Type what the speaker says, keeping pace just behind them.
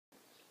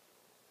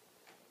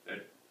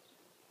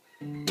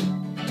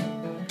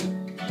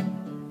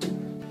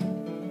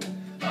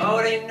Oh,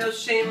 it ain't no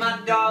shame, my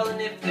darling,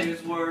 if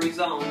there's worries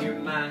on your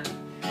mind.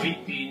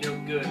 We'd be no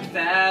good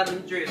without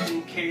them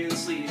drifting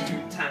carelessly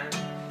through time.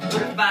 But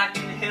if I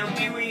can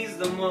help you ease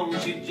them,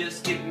 won't you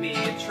just give me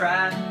a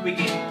try? We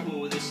can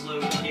pull this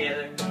load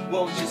together,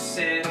 won't you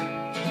settle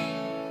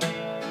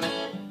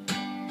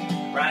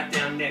right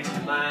down next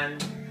to mine?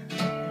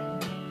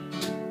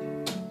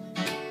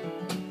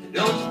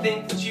 Don't you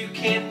think that you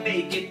can't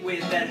make it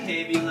with that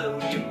heavy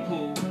load you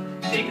pull?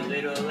 Take a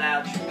little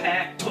out your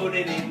pack, put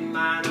it in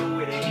mine, oh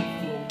it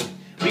ain't full.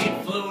 We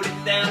can float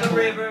it down the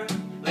river,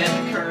 let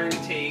the current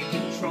take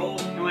control.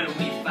 And when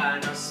we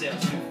find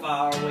ourselves too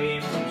far away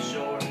from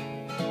shore,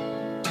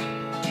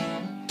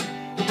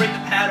 we'll bring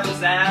the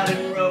paddles out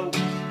and row.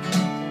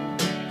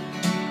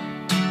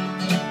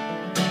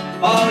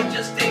 Oh, it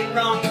just ain't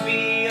wrong to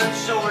be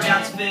unsure,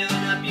 God's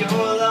filling up your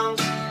lungs.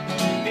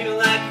 Feel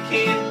like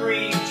you can't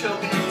breathe,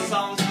 choking on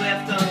songs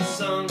left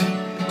unsung.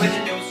 When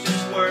the notes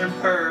just weren't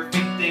perfect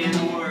and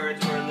the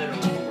words were a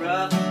little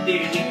rough,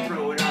 did you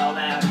throw it all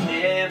out and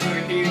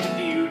never hear the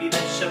beauty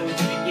that shows if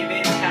you give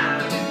it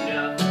time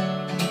enough?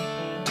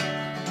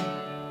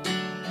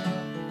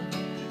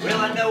 Well,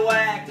 I know I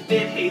act a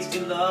bit hasty,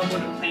 love,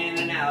 when I'm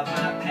planning out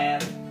my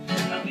path.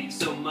 I leave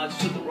so much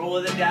to the roll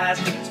of the dice,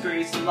 take its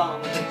grace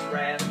along with its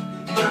wrath.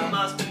 But I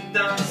must have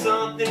done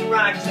something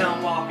right, 'cause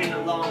I'm walking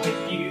along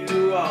with you.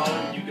 Oh,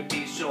 and you can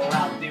be sure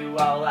I'll do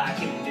all I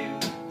can do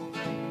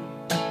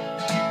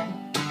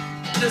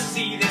to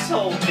see this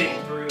whole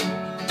thing through.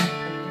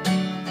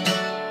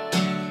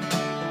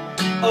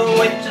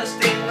 Oh, it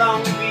just ain't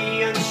wrong to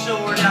be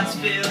unsure, doubts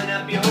filling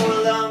up your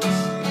lungs.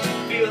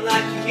 Feel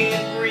like you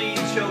can't breathe,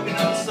 choking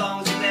on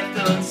songs you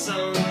left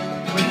unsung.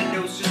 When the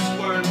notes just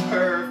weren't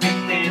perfect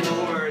and the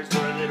words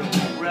were a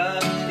little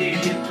rough,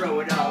 did you throw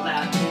it all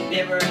out?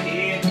 Never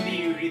hear the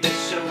beauty that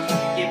shows if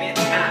you give it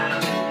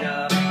time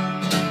enough.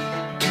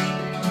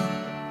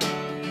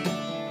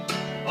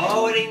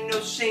 Oh, it ain't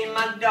no shame,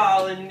 my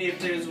darling, if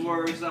there's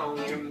worries on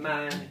your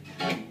mind.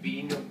 We'd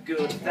be no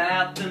good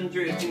without them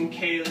drifting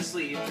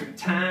carelessly through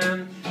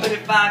time. But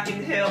if I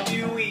can help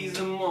you ease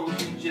them, won't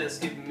you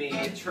just give me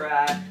a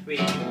try? We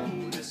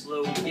can pull this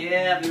load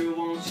together,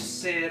 won't you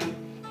settle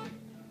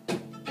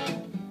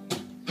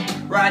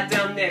right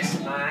down next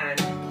to mine?